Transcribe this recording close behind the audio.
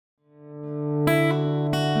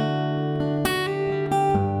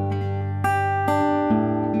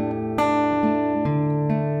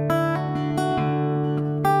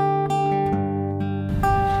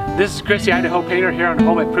This is Chris, the Idaho Painter, here on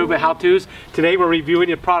Home Improvement How-Tos. Today we're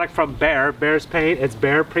reviewing a product from Behr, Behr's Paint. It's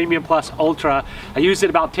Behr Premium Plus Ultra. I used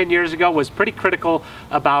it about 10 years ago, was pretty critical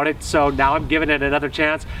about it, so now I'm giving it another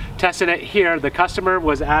chance. Testing it here. The customer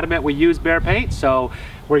was adamant we use Behr Paint, so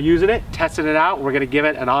we're using it, testing it out. We're gonna give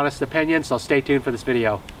it an honest opinion, so stay tuned for this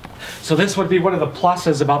video. So this would be one of the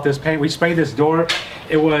pluses about this paint. We sprayed this door.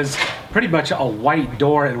 It was pretty much a white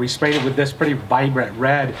door, and we sprayed it with this pretty vibrant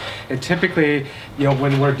red. And typically, you know,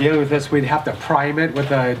 when we're dealing with this, we'd have to prime it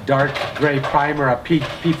with a dark gray primer, a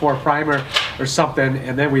P4 primer or something,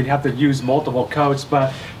 and then we'd have to use multiple coats.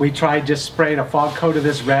 But we tried just spraying a fog coat of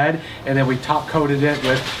this red, and then we top coated it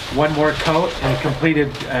with one more coat and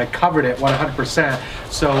covered it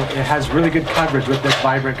 100%. So it has really good coverage with this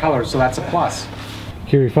vibrant color, so that's a plus.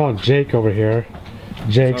 Here we found Jake over here.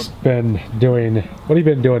 Jake's been doing, what have you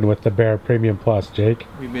been doing with the Behr Premium Plus, Jake?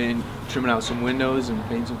 We've been trimming out some windows and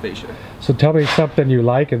painting some fascia. So tell me something you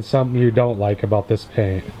like and something you don't like about this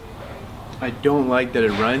paint. I don't like that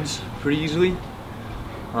it runs pretty easily.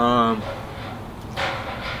 You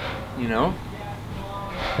know?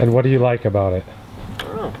 And what do you like about it? I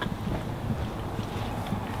don't know.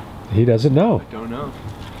 He doesn't know. I don't know.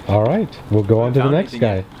 All right, we'll go on to the next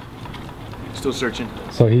guy. Yet. Still searching.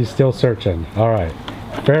 So he's still searching. All right,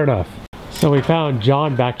 fair enough. So we found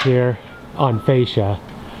John back here on fascia.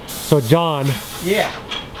 So John, yeah,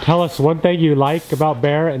 tell us one thing you like about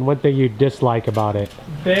Behr and one thing you dislike about it.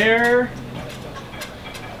 Behr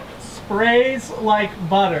sprays like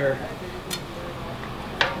butter,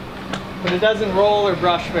 but it doesn't roll or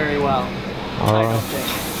brush very well. All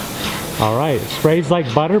right. All right, sprays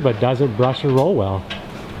like butter but doesn't brush or roll well.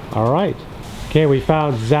 All right. Okay, we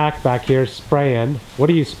found Zach back here spraying. What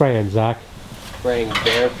are you spraying, Zach? Spraying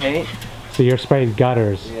Behr paint. So you're spraying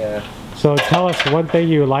gutters. Yeah. So tell us one thing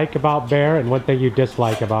you like about Behr and one thing you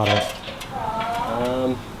dislike about it.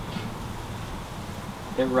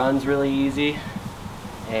 It runs really easy,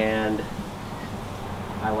 and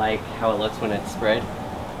I like how it looks when it's sprayed.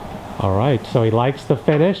 All right, so he likes the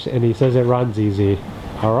finish and he says it runs easy.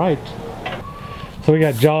 All right. So we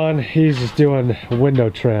got John, he's just doing window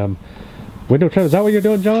trim. Window trim, is that what you're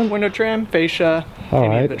doing, John? Window trim, fascia,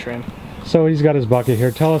 any of the trim. So he's got his bucket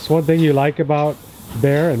here. Tell us one thing you like about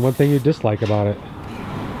Behr and one thing you dislike about it.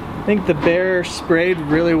 I think the Behr sprayed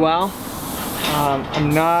really well.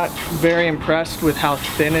 I'm not very impressed with how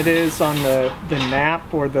thin it is on the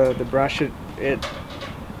nap or the brush. It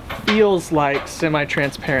feels like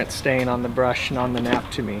semi-transparent stain on the brush and on the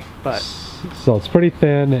nap to me. But so it's pretty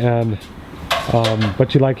thin, and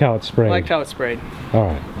but you like how it's sprayed. I liked how it's sprayed. All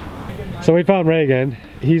right. So we found Reagan.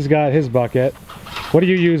 He's got his bucket. What are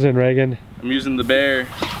you using, Reagan? I'm using the Behr.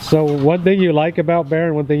 So one thing you like about Behr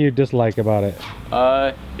and one thing you dislike about it?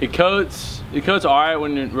 It coats alright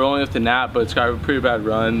when you're rolling with the nap, but it's got pretty bad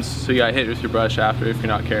runs, so you gotta hit it with your brush after if you're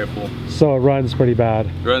not careful. So it runs pretty bad?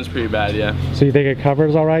 It runs pretty bad, yeah. So you think it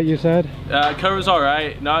covers alright, you said? It covers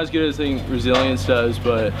alright. Not as good as I think Resilience does,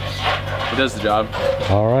 but it does the job.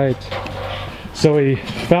 Alright. So we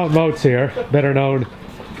found Moats here, better known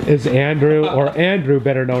as Andrew, or Andrew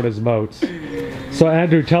better known as Moats. So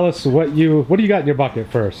Andrew, tell us what do you got in your bucket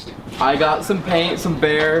first? I got some paint, some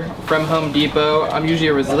Behr from Home Depot. I'm usually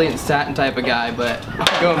a resilient satin type of guy, but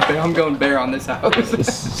I'm going Behr on this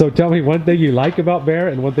house. So tell me one thing you like about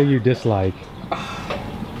Behr and one thing you dislike.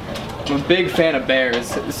 I'm a big fan of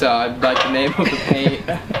Behrs, so I'd like the name of the paint.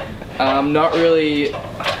 Not really.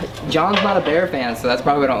 John's not a Behr fan, so that's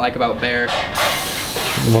probably what I don't like about Behr.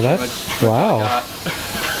 Well, that's wow.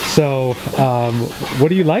 So, what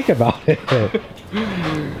do you like about it?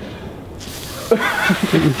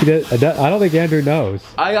 I don't think Andrew knows.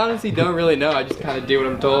 I honestly don't really know. I just kind of do what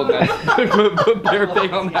I'm told. And I put Behr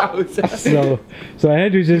paint on the house. So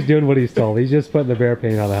Andrew's just doing what he's told. He's just putting the Behr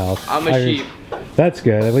paint on the house. I'm a sheep. That's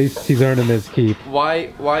good. At least he's earning his keep.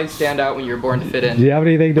 Why stand out when you're born to fit in? Do you have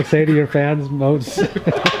anything to say to your fans, Moats?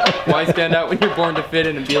 Why stand out when you're born to fit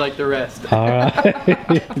in and be like the rest? All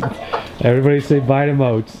right. Everybody say bye to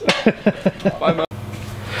Moats. Bye, Moats.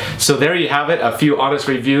 So there you have it, a few honest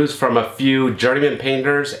reviews from a few journeyman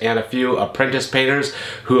painters and a few apprentice painters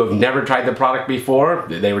who have never tried the product before.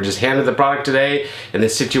 They were just handed the product today in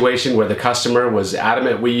this situation where the customer was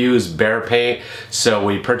adamant we use Behr paint. So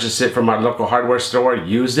we purchased it from our local hardware store,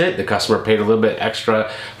 used it. The customer paid a little bit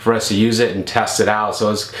extra for us to use it and test it out.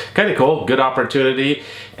 So it's kind of cool, good opportunity.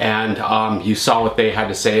 And you saw what they had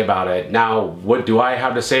to say about it. Now, what do I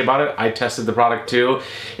have to say about it? I tested the product too,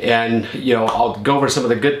 and you know, I'll go over some of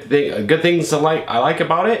the good good things I like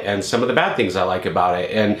about it, and some of the bad things I like about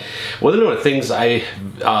it. And one of the things I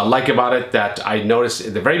like about it that I noticed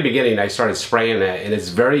at the very beginning, I started spraying it, and it's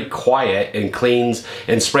very quiet and cleans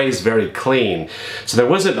and sprays very clean. So there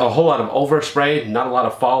wasn't a whole lot of overspray, not a lot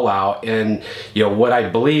of fallout. And you know what I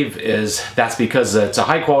believe is that's because it's a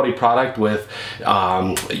high quality product with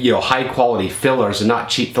you know, high quality fillers and not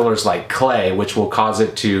cheap fillers like clay, which will cause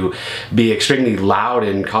it to be extremely loud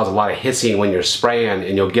and cause a lot of hissing when you're spraying,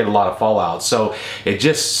 and you'll get a lot of fallout. So it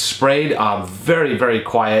just sprayed very, very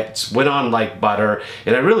quiet, went on like butter,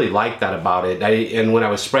 and I really liked that about it. And when I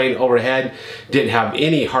was spraying overhead, didn't have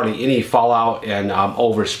hardly any fallout and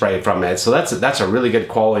overspray from it. So that's a really good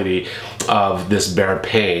quality of this Behr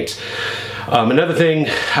paint. Another thing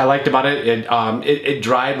I liked about it, it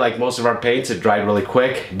dried like most of our paints. It dried really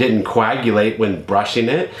quick, didn't coagulate when brushing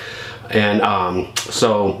it. And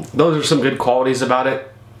so those are some good qualities about it.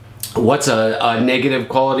 What's a negative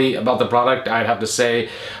quality about the product? I'd have to say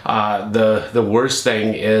the worst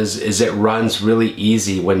thing is it runs really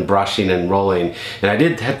easy when brushing and rolling. And I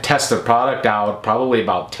did test the product out probably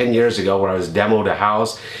about 10 years ago where I was demoed a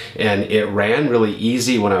house, and it ran really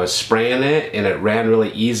easy when I was spraying it, and it ran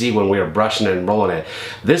really easy when we were brushing and rolling it.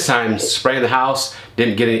 This time, spraying the house,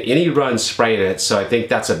 didn't get any runs spraying it, so I think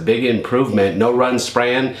that's a big improvement. No run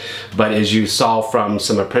spraying, but as you saw from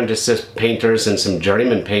some apprentice painters and some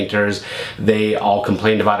journeyman painters, they all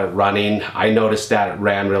complained about it running. I noticed that it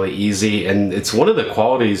ran really easy, and it's one of the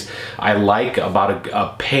qualities I like about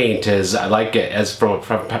a paint is I like it as from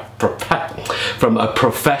a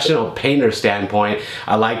professional painter standpoint.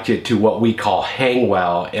 I like it to what we call hang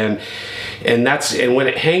well, and when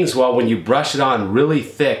it hangs well, when you brush it on really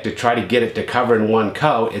thick to try to get it to cover in one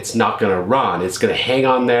coat, it's not going to run. It's going to hang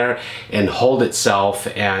on there and hold itself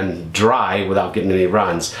and dry without getting any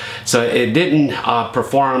runs. So it didn't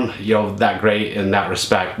perform, you know, that great in that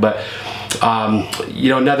respect. But you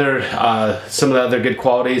know, some of the other good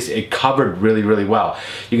qualities, it covered really, really well.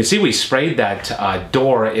 You can see we sprayed that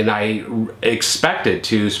door, and I expected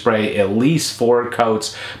to spray at least 4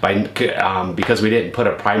 coats because we didn't put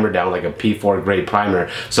a primer down, like a P4 grade primer.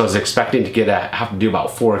 So I was expecting to have to do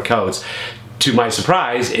about 4 coats. To my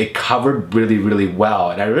surprise, it covered really, really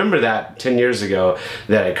well. And I remember that 10 years ago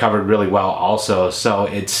that it covered really well also. So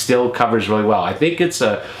it still covers really well. I think it's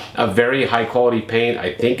a very high quality paint.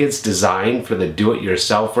 I think it's designed for the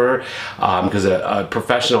do-it-yourselfer because a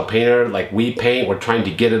professional painter like we paint, we're trying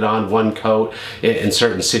to get it on one coat in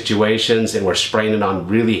certain situations, and we're spraying it on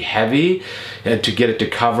really heavy to get it to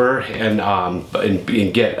cover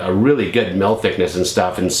and get a really good mill thickness and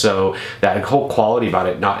stuff. And so that whole quality about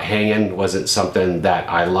it not hanging wasn't something that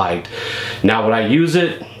I liked. Now when I use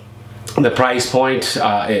it, the price point,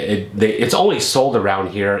 it's only sold around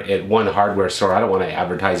here at one hardware store. I don't want to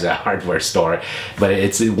advertise a hardware store, but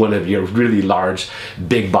it's one of your really large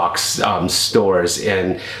big box stores,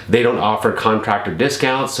 and they don't offer contractor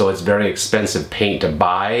discounts, so it's very expensive paint to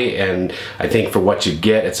buy, and I think for what you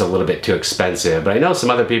get, it's a little bit too expensive. But I know some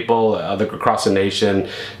other people across the nation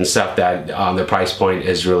and stuff that the price point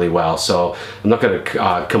is really well, so I'm not going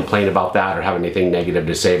to complain about that or have anything negative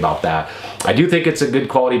to say about that. I do think it's a good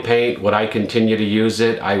quality paint. Would I continue to use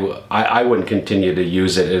it? I wouldn't continue to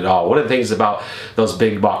use it at all. One of the things about those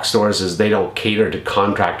big box stores is they don't cater to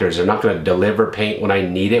contractors. They're not going to deliver paint when I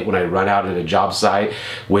need it, when I run out at a job site,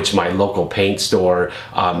 which my local paint store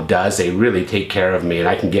does. They really take care of me, and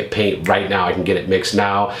I can get paint right now. I can get it mixed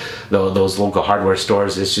now. Those local hardware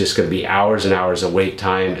stores, it's just going to be hours and hours of wait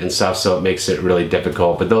time and stuff, so it makes it really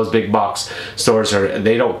difficult. But those big box stores,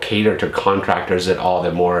 they don't cater to contractors at all.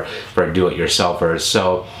 They're more for do-it-yourselfers.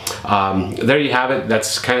 So there you have it.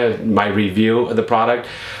 That's kind of my review of the product.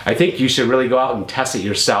 I think you should really go out and test it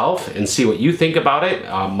yourself and see what you think about it.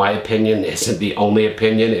 My opinion isn't the only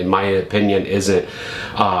opinion, and my opinion isn't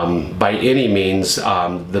by any means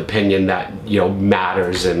the opinion that, you know,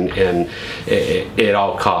 matters and at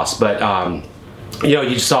all costs. But you know,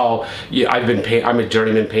 you saw, I'm a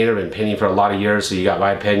journeyman painter, been painting for a lot of years, so you got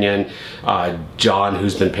my opinion. John,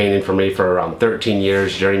 who's been painting for me for around 13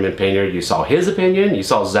 years, journeyman painter, you saw his opinion. You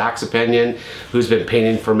saw Zach's opinion, who's been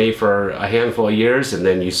painting for me for a handful of years, and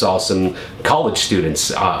then you saw some college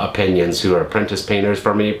students' opinions who are apprentice painters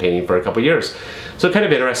for me, painting for a couple years. So kind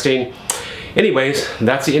of interesting. Anyways,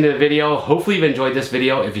 that's the end of the video. Hopefully you've enjoyed this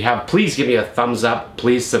video. If you have, please give me a thumbs up.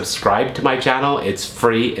 Please subscribe to my channel. It's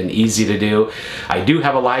free and easy to do. I do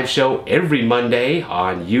have a live show every Monday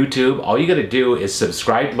on YouTube. All you gotta do is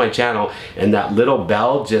subscribe to my channel, and that little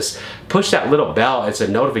bell, just push that little bell. It's a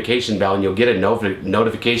notification bell, and you'll get a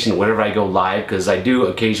notification whenever I go live, because I do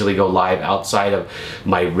occasionally go live outside of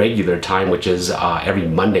my regular time, which is every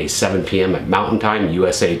Monday, 7 p.m. at Mountain Time,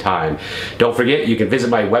 USA time. Don't forget, you can visit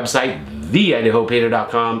my website,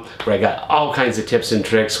 theidahopainter.com, where I got all kinds of tips and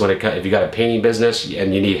tricks if you got a painting business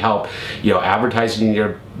and you need help, you know, advertising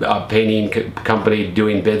your painting company,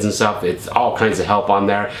 doing bids and stuff. It's all kinds of help on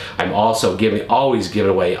there. I'm also always giving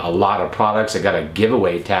away a lot of products. I got a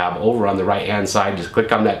giveaway tab over on the right hand side. Just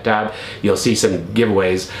click on that tab. You'll see some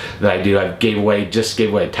giveaways that I do. I just gave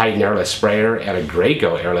away a Titan airless sprayer and a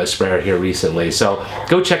Graco airless sprayer here recently. So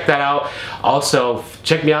go check that out. Also,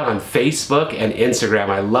 check me out on Facebook and Instagram.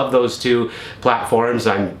 I love those two platforms.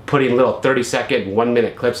 I'm putting little 30-second,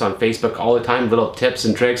 1-minute clips on Facebook all the time, little tips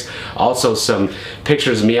and tricks. Also some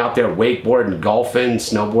pictures of me out there wakeboarding, golfing,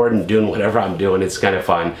 snowboarding, doing whatever I'm doing. It's kind of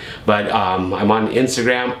fun. But I'm on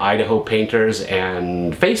Instagram, Idaho Painters,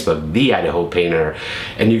 and Facebook, The Idaho Painter.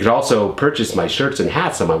 And you can also purchase my shirts and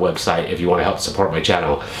hats on my website if you want to help support my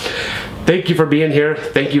channel. Thank you for being here.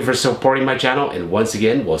 Thank you for supporting my channel. And once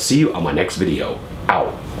again, we'll see you on my next video.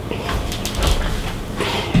 Out.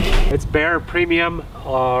 It's Behr Premium,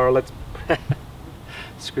 or let's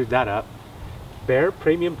screw that up. Behr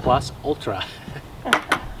Premium Plus Ultra.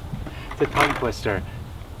 It's a tongue twister.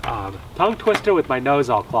 Tongue twister with my nose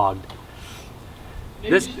all clogged.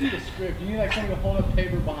 Maybe you need a script. You need like something to hold up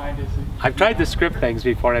paper behind it. I've tried the script things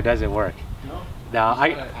before and it doesn't work. No? No,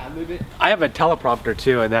 I have a teleprompter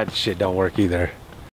too, and that shit don't work either.